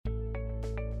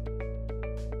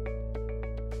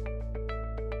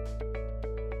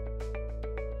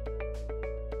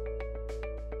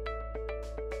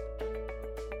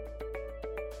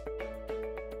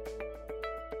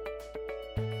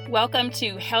Welcome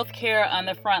to Healthcare on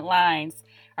the Front Lines,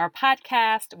 our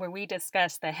podcast where we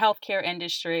discuss the healthcare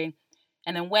industry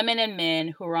and the women and men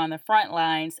who are on the front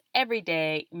lines every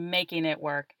day making it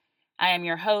work. I am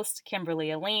your host,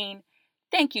 Kimberly Aline.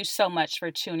 Thank you so much for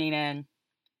tuning in.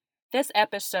 This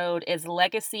episode is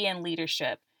Legacy and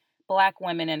Leadership, Black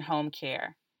Women in Home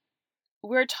Care.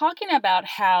 We're talking about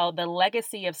how the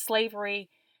legacy of slavery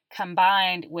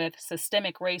combined with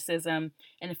systemic racism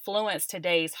influence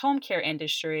today's home care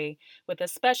industry with a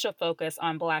special focus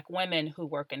on Black women who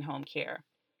work in home care.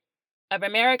 Of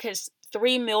America's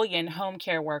 3 million home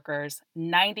care workers,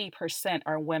 90%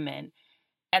 are women,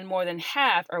 and more than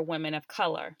half are women of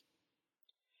color.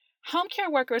 Home care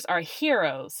workers are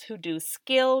heroes who do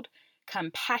skilled,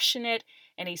 compassionate,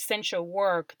 and essential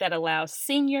work that allows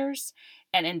seniors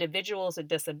and individuals with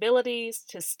disabilities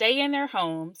to stay in their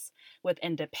homes with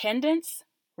independence,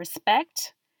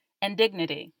 respect, and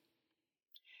dignity.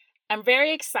 I'm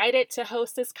very excited to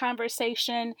host this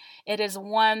conversation. It is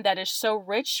one that is so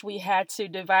rich, we had to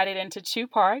divide it into two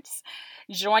parts.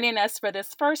 Joining us for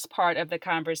this first part of the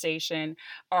conversation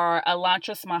are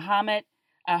Alantris Muhammad,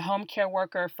 a home care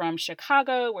worker from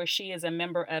Chicago, where she is a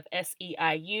member of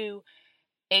SEIU,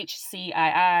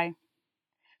 HCII,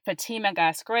 Fatima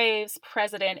Goss-Graves,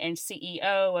 President and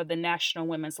CEO of the National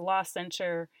Women's Law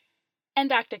Center, and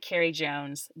Dr. Carrie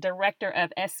Jones, Director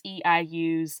of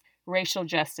SEIU's Racial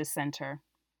Justice Center.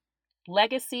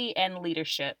 Legacy and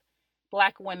Leadership,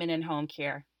 Black Women in Home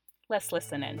Care. Let's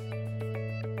listen in.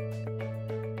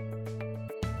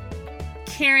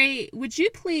 Carrie, would you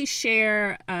please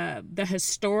share the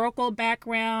historical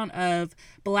background of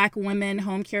Black women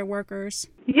home care workers?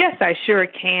 Yes, I sure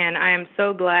can. I am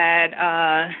so glad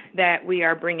that we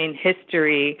are bringing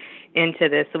history into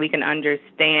this so we can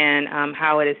understand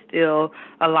how it is still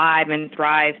alive and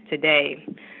thrives today.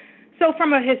 So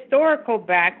from a historical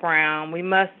background, we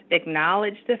must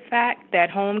acknowledge the fact that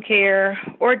home care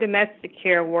or domestic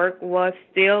care work was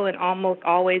still and almost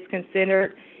always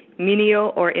considered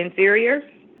menial or inferior,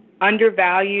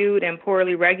 undervalued and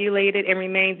poorly regulated, and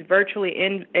remains virtually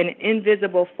an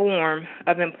invisible form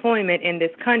of employment in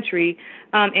this country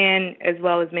and as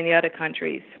well as many other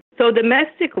countries. So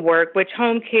domestic work, which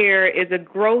home care is a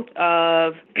growth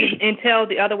of, entailed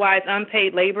the otherwise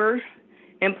unpaid labor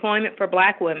employment for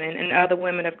Black women and other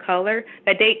women of color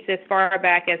that dates as far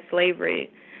back as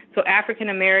slavery. So African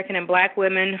American and Black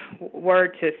women were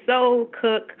to sew,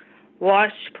 cook,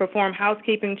 wash, perform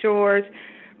housekeeping chores,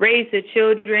 raise the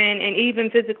children, and even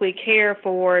physically care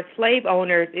for slave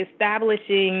owners,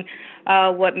 establishing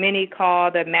what many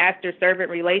call the master-servant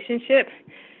relationship.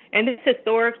 And this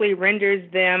historically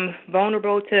renders them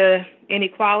vulnerable to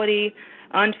inequality,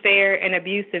 unfair, and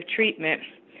abusive treatment.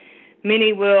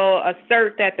 Many will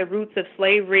assert that the roots of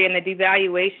slavery and the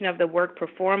devaluation of the work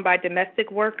performed by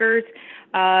domestic workers,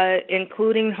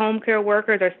 including home care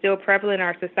workers, are still prevalent in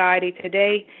our society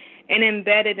today and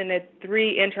embedded in the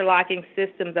three interlocking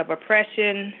systems of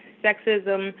oppression,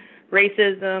 sexism,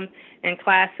 racism, and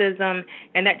classism,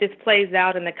 and that just plays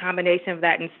out in the combination of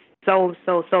that in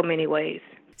so many ways.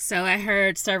 So I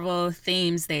heard several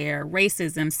themes there: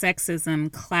 racism, sexism,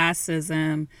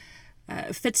 classism.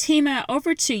 Fatima,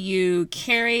 over to you.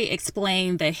 Carrie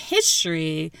explained the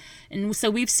history. And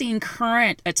so we've seen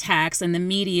current attacks in the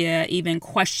media, even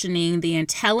questioning the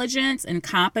intelligence and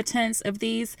competence of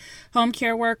these home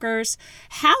care workers.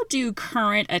 How do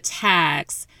current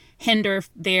attacks hinder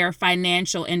their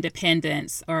financial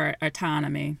independence or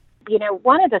autonomy? You know,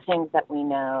 one of the things that we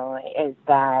know is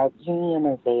that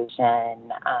unionization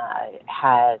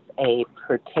has a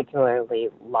particularly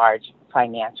large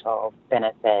financial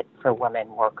benefit for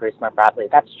women workers more broadly.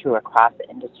 That's true across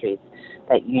industries,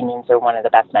 that unions are one of the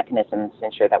best mechanisms to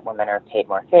ensure that women are paid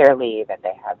more fairly, that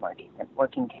they have more decent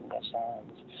working conditions.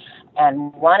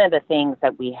 And one of the things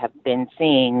that we have been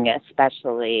seeing,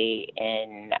 especially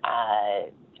in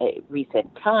recent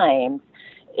times,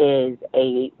 is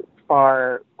a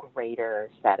far greater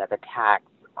set of attacks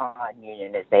on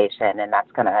unionization, and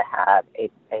that's going to have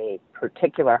a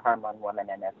particular harm on women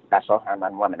and a special harm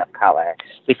on women of color.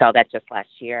 We saw that just last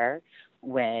year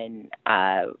when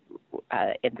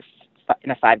in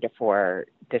a 5-4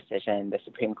 decision, the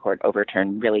Supreme Court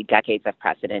overturned really decades of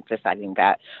precedent, deciding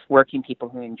that working people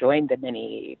who enjoyed the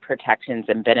many protections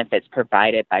and benefits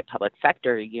provided by public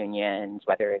sector unions,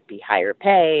 whether it be higher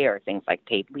pay or things like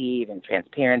paid leave and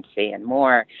transparency and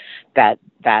more, that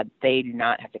they do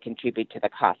not have to contribute to the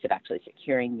cost of actually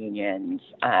securing unions.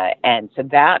 And so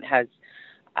that has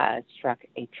struck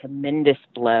a tremendous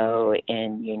blow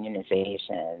in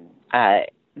unionization.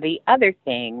 The other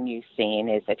thing you've seen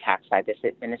is attacks by this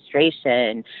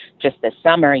administration. Just this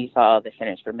summer, you saw the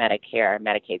Centers for Medicare and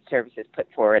Medicaid Services put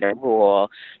forward a rule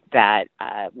that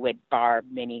would bar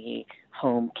many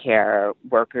home care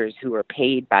workers who are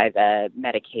paid by the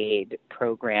Medicaid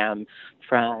program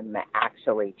from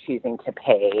actually choosing to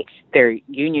pay their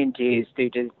union dues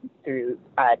through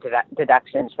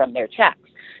deductions from their checks.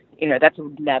 That's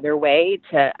another way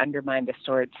to undermine the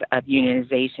sorts of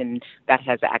unionization that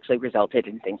has actually resulted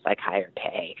in things like higher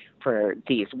pay for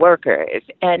these workers.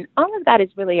 And all of that is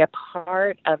really a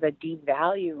part of a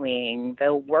devaluing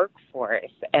the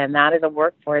workforce. And that is a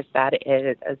workforce that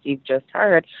is, as you've just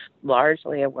heard,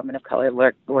 largely a women of color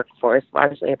workforce,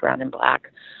 largely a brown and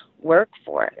black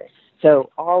workforce. So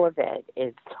all of it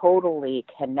is totally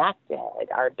connected.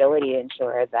 Our ability to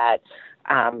ensure that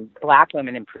Black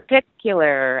women in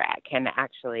particular can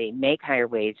actually make higher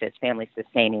wages,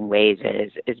 family-sustaining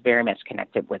wages, is very much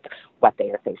connected with what they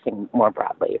are facing more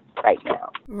broadly right now.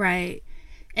 Right.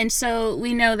 And so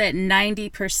we know that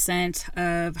 90%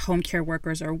 of home care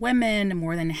workers are women,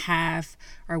 more than half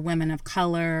are women of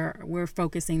color. We're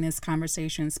focusing this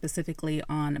conversation specifically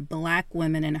on Black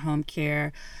women in home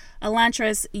care.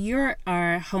 Elantris, you're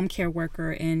a home care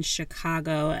worker in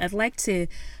Chicago. I'd like to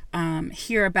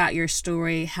hear about your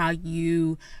story, how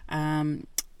you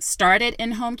started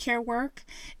in home care work,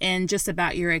 and just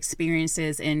about your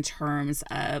experiences in terms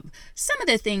of some of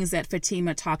the things that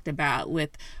Fatima talked about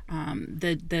with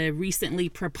the recently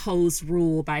proposed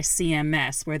rule by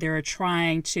CMS, where they're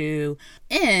trying to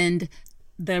end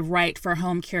the right for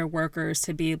home care workers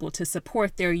to be able to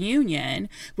support their union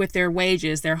with their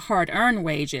wages, their hard-earned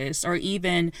wages, or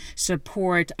even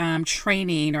support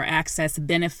training or access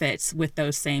benefits with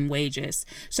those same wages.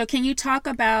 So can you talk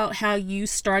about how you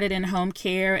started in home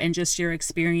care and just your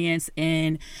experience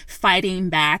in fighting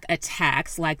back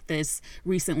attacks like this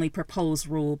recently proposed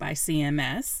rule by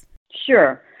CMS?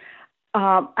 Sure.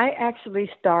 I actually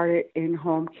started in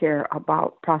home care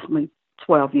about approximately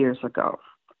 12 years ago.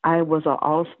 I was an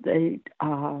Allstate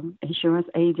insurance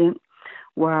agent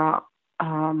where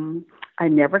I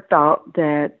never thought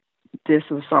that this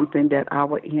was something that I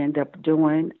would end up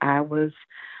doing. I was,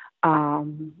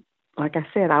 like I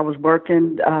said, I was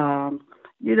working,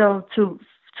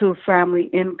 to family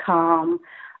income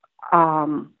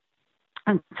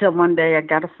until one day I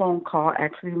got a phone call.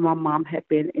 Actually, my mom had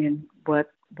been in what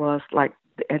was like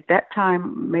at that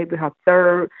time maybe her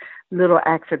third little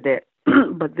accident.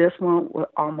 But this one would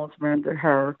almost render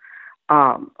her,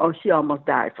 she almost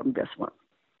died from this one.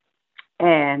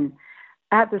 And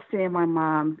after seeing my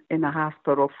mom in the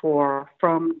hospital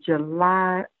from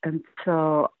July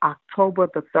until October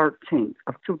the 13th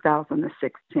of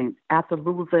 2016, after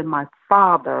losing my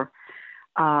father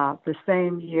the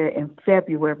same year in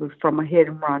February from a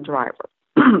hit-and-run driver.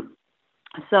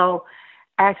 So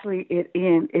actually it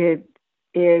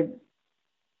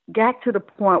got to the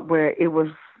point where it was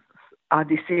a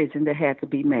decision that had to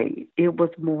be made. It was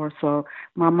more so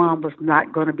my mom was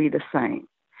not going to be the same.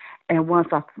 And once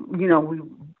we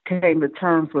came to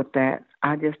terms with that,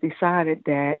 I just decided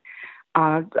that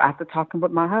after talking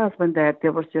with my husband that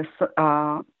there was just that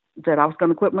I was going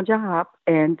to quit my job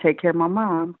and take care of my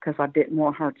mom because I didn't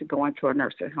want her to go into a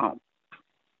nursing home.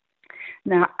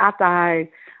 Now, after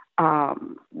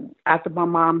my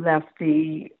mom left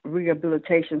the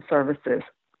rehabilitation services,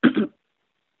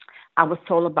 I was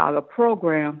told about a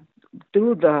program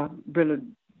through the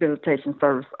rehabilitation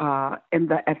service at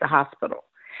the hospital.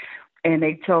 And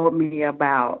they told me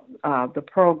about the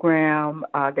program.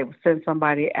 They would send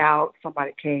somebody out.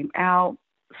 Somebody came out,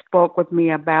 spoke with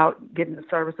me about getting the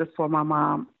services for my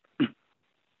mom.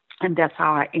 And that's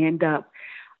how I end up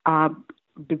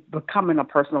becoming a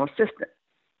personal assistant.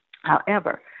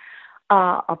 However,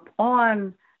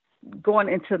 upon going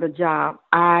into the job,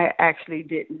 I actually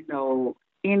didn't know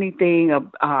anything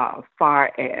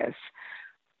far as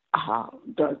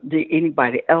did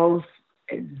anybody else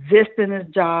exist in this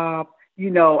job.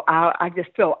 I just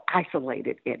felt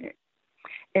isolated in it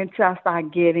until I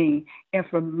started getting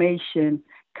information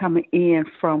coming in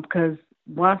because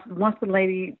once the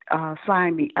lady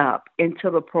signed me up into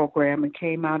the program and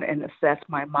came out and assessed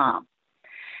my mom,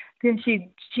 then she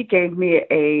gave me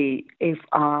a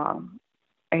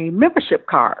membership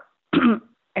card.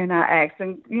 And I asked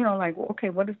them, okay,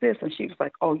 what is this? And she was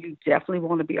like, oh, you definitely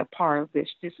want to be a part of this.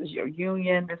 This is your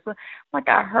union. Like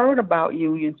I heard about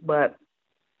unions, but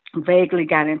vaguely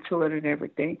got into it and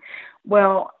everything.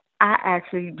 Well, I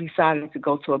actually decided to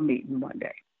go to a meeting one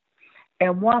day.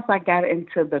 And once I got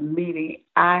into the meeting,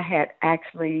 I had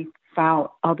actually found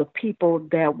other people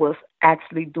that was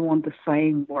actually doing the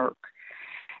same work.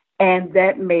 And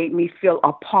that made me feel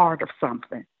a part of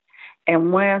something.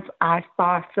 And once I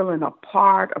start feeling a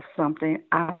part of something,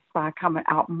 I start coming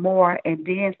out more and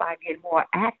then I get more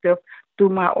active through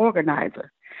my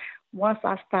organizer. Once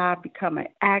I start becoming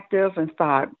active and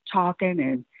start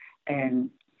talking and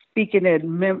speaking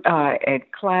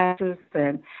at classes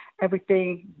and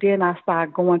everything, then I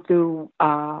start going through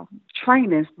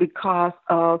trainings because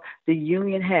of the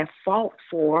union had fought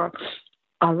for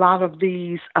a lot of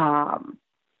these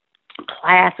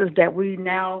classes that we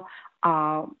now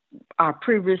are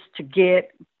privileged to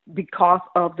get because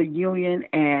of the union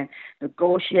and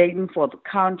negotiating for the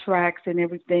contracts and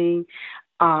everything.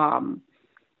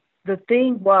 The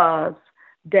thing was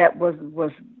that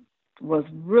was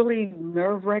really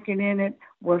nerve wracking in it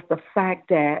was the fact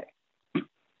that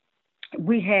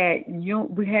we had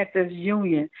this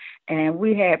union and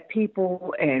we had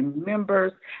people and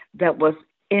members that was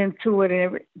into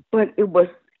it, but it was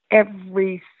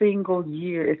every single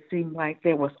year, it seemed like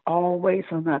there was always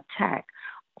an attack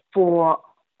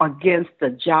against the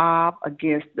job,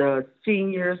 against the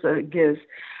seniors, against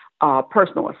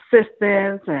personal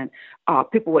assistants and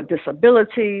people with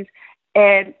disabilities.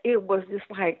 And it was just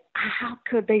like, how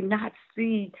could they not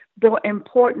see the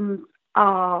importance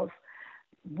of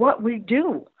what we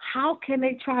do? How can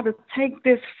they try to take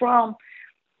this from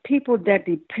people that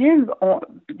depend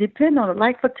on it?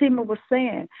 Like Fatima was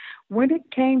saying, when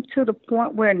it came to the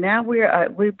point where now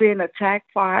we're being attacked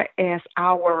far as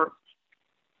our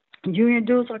union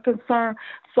dues are concerned,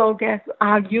 so guess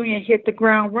our union hit the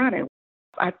ground running.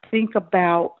 I think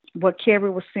about what Carrie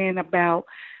was saying about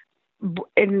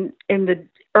in the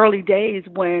early days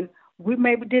when we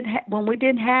maybe didn't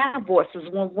have voices,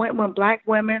 when Black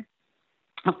women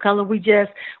of color, we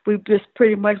just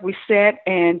pretty much we sat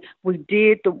and we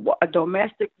did the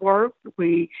domestic work,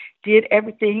 we did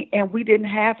everything, and we didn't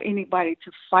have anybody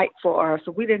to fight for us.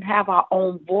 So we didn't have our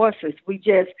own voices. We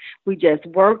just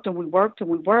worked and we worked and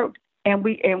we worked, and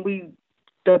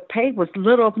the pay was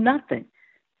little of nothing.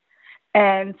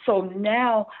 And so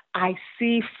now I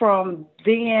see from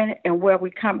then and where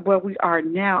we are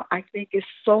now, I think it's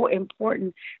so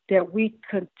important that we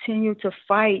continue to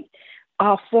fight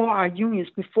for our unions,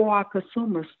 before our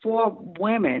consumers, for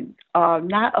women,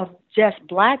 not of just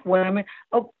Black women,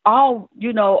 of all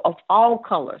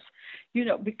colors,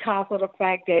 because of the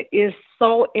fact that it's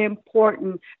so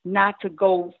important not to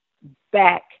go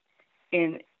back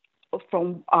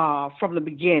from the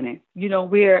beginning.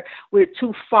 We're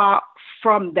too far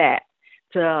from that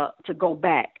to go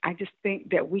back. I just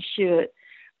think that we should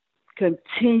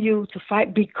continue to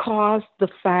fight, because the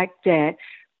fact that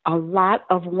a lot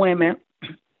of women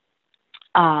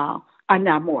are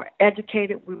now more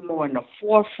educated. We're more in the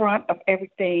forefront of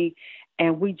everything,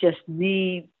 and we just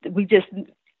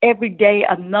every day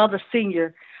another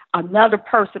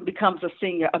person becomes a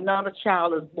senior, another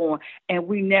child is born, and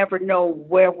we never know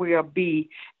where we'll be.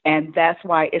 And that's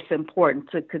why it's important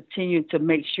to continue to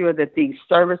make sure that these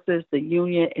services, the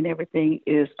union, and everything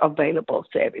is available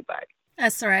to everybody.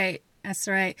 That's right. That's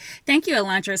right. Thank you,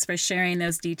 Elantris, for sharing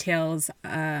those details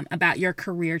about your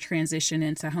career transition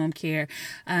into home care.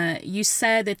 You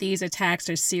said that these attacks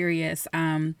are serious.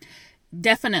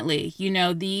 Definitely.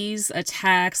 These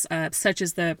attacks, such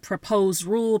as the proposed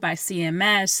rule by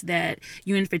CMS that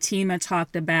you and Fatima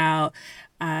talked about,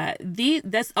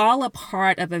 that's all a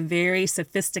part of a very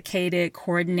sophisticated,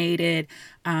 coordinated,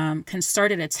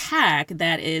 concerted attack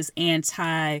that is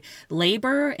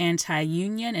anti-labor,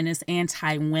 anti-union, and is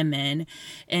anti-women.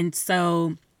 And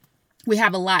so we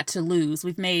have a lot to lose.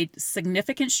 We've made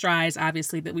significant strides,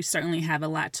 obviously, but we certainly have a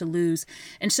lot to lose.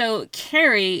 And so,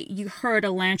 Carrie, you heard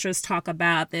Elantris talk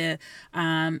about the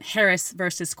Harris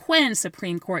versus Quinn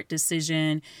Supreme Court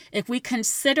decision. If we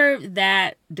consider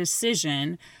that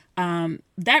decision,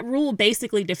 that rule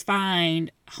basically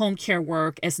defined home care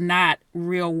work as not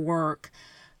real work.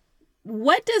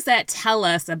 What does that tell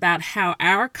us about how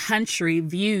our country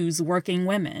views working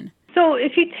women? So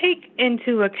if you take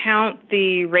into account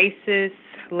the racist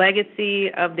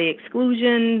legacy of the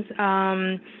exclusions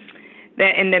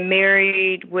that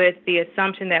married with the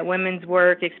assumption that women's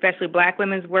work, especially Black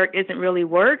women's work, isn't really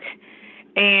work,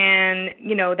 and,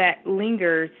 that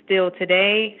lingers still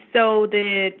today. So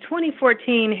the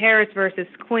 2014 Harris versus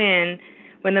Quinn,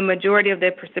 when the majority of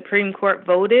the Supreme Court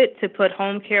voted to put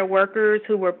home care workers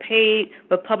who were paid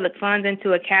with public funds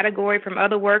into a category from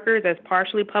other workers as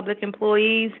partially public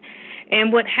employees.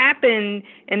 And what happened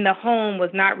in the home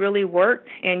was not really work,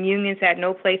 and unions had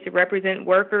no place to represent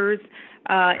workers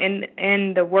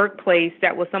in the workplace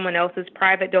that was someone else's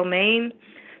private domain.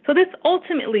 So this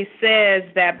ultimately says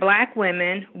that Black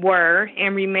women were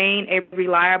and remain a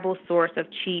reliable source of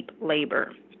cheap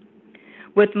labor.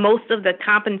 with most of the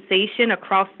compensation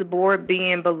across the board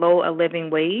being below a living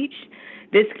wage.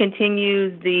 This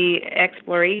continues the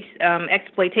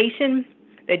exploitation,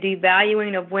 the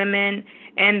devaluing of women,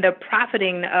 and the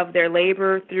profiting of their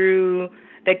labor through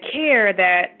the care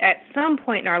that at some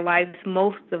point in our lives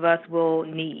most of us will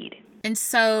need. And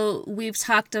so we've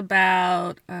talked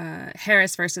about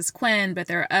Harris versus Quinn, but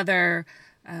there are other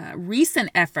recent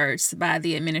efforts by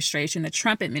the administration, the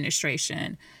Trump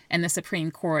administration, and the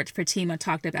Supreme Court. Fatima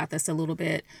talked about this a little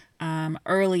bit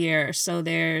earlier. So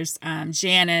there's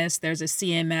Janus, there's a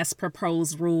CMS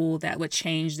proposed rule that would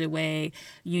change the way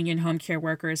union home care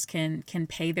workers can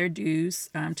pay their dues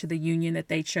to the union that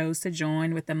they chose to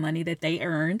join with the money that they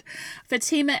earned.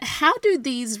 Fatima, how do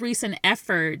these recent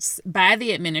efforts by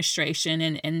the administration,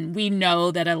 and we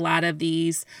know that a lot of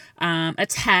these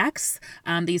attacks,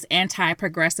 these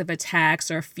anti-progressive attacks,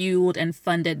 are fueled and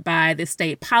funded by the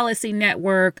State Policy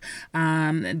Network,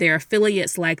 their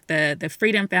affiliates like the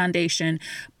Freedom Foundation,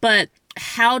 but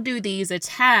how do these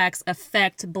attacks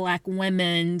affect Black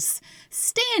women's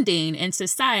standing in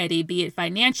society, be it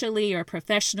financially or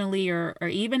professionally or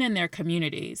even in their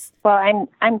communities? Well,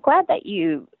 I'm glad that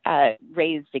you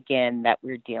raised again that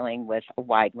we're dealing with a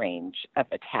wide range of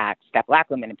attacks that Black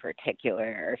women in particular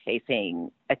are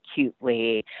facing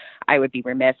acutely. I would be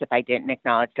remiss if I didn't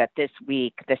acknowledge that this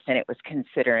week the Senate was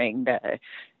considering the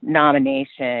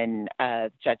nomination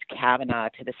of Judge Kavanaugh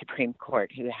to the Supreme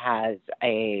Court, who has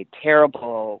a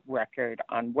terrible record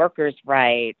on workers'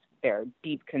 rights. There are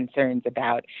deep concerns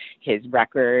about his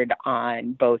record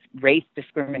on both race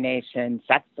discrimination,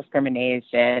 sex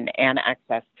discrimination, and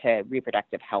access to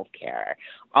reproductive health care.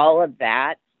 All of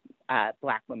that,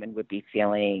 Black women would be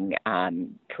feeling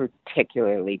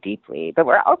particularly deeply. But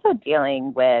we're also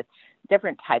dealing with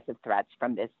different types of threats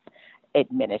from this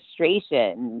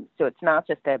administration. So it's not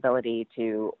just the ability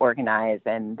to organize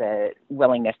and the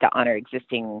willingness to honor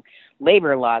existing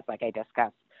labor laws, like I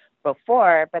discussed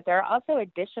before, but there are also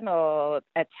additional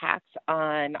attacks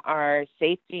on our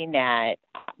safety net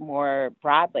more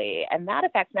broadly. And that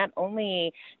affects not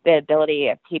only the ability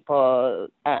of people,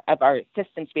 of our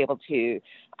systems to be able to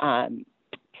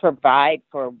provide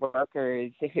for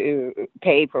workers who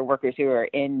pay for workers who are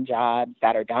in jobs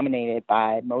that are dominated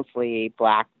by mostly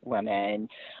Black women.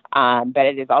 But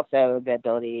it is also the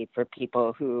ability for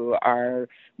people who are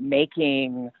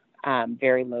making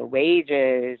very low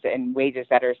wages and wages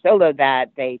that are so low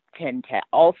that they tend to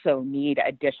also need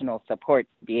additional support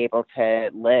to be able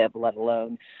to live, let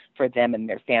alone for them and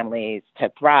their families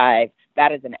to thrive.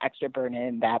 That is an extra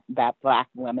burden that Black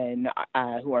women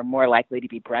who are more likely to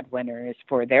be breadwinners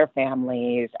for their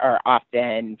families are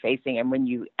often facing. And when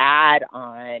you add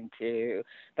on to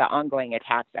the ongoing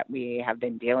attacks that we have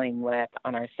been dealing with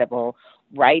on our civil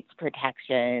rights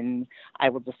protection, I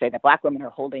will just say that Black women are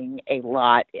holding a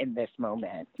lot in this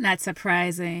moment. Not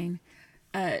surprising.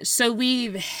 So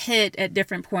we've hit at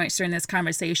different points during this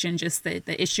conversation just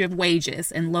the issue of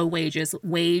wages and low wages,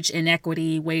 wage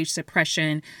inequity, wage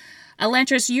suppression.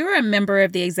 Elantris, you're a member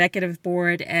of the executive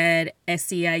board at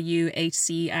SEIU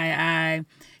HCII.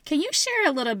 Can you share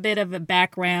a little bit of a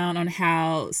background on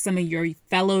how some of your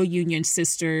fellow union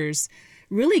sisters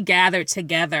really gathered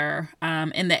together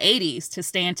in the 80s to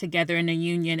stand together in a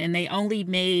union, and they only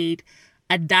made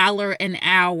 $1 an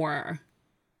hour?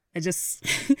 Just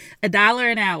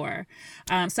 $1 an hour.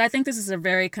 So I think this is a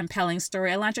very compelling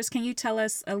story. Elantris, can you tell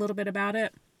us a little bit about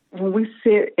it? When we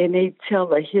sit and they tell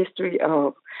the history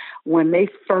of when they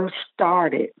first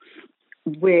started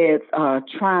with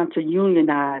trying to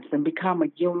unionize and become a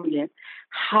union,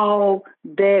 how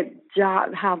the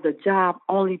job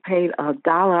only paid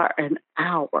 $1 an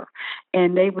hour,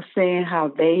 and they were saying how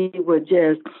they would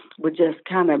just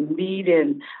kind of meet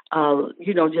and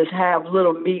just have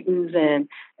little meetings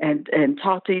and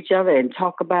talk to each other and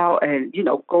talk about and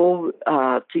go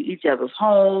to each other's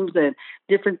homes and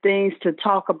different things to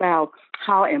talk about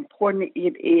how important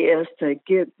it is to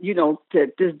get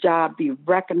that this job be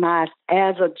recognized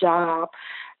as a job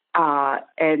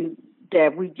and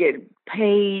that we get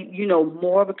paid,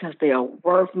 more because they are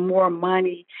worth more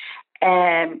money,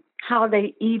 and how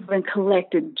they even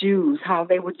collected dues, how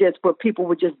they would people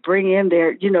would just bring in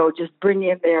their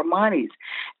monies.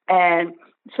 And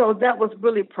so that was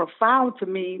really profound to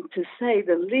me, to say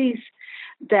the least,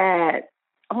 that,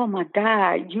 oh my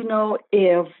God,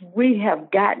 if we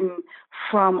have gotten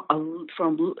from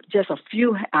just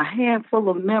a handful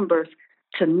of members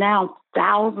to now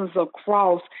thousands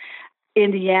across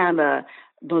Indiana,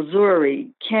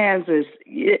 Missouri, Kansas,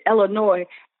 Illinois,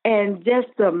 and just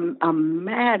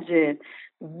imagine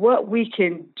what we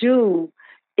can do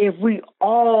if we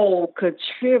all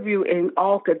contribute and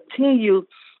all continue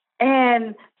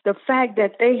And the fact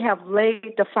that they have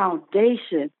laid the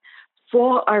foundation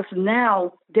for us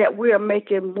now that we are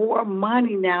making more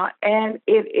money now, and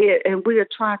and we are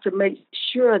trying to make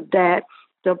sure that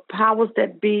the powers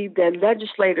that be, the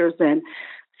legislators and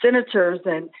senators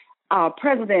and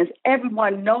presidents,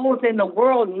 everyone knows in the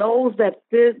world knows that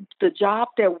the job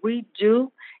that we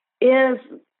do is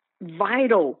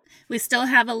vital. We still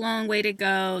have a long way to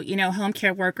go. You know, home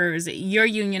care workers, your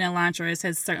union, Elantris,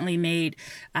 has certainly made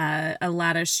a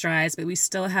lot of strides, but we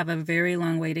still have a very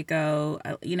long way to go.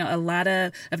 You know, a lot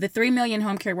of the 3 million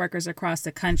home care workers across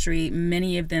the country,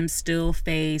 many of them still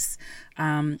face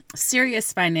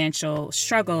serious financial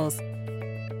struggles.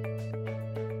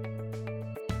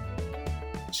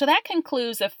 So that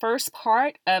concludes the first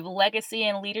part of Legacy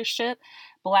and Leadership,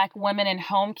 Black Women in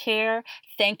Home Care.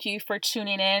 Thank you for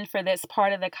tuning in for this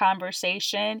part of the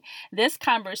conversation. This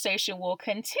conversation will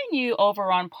continue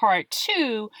over on part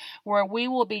 2, where we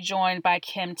will be joined by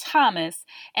Kim Thomas,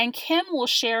 and Kim will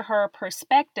share her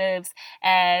perspectives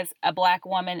as a Black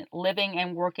woman living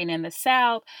and working in the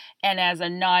South and as a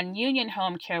non-union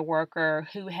home care worker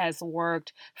who has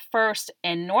worked first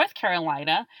in North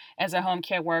Carolina as a home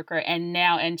care worker and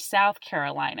now in South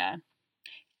Carolina.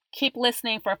 Keep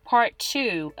listening for part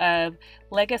 2 of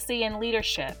Legacy and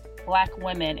Leadership, Black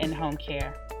Women in Home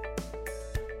Care.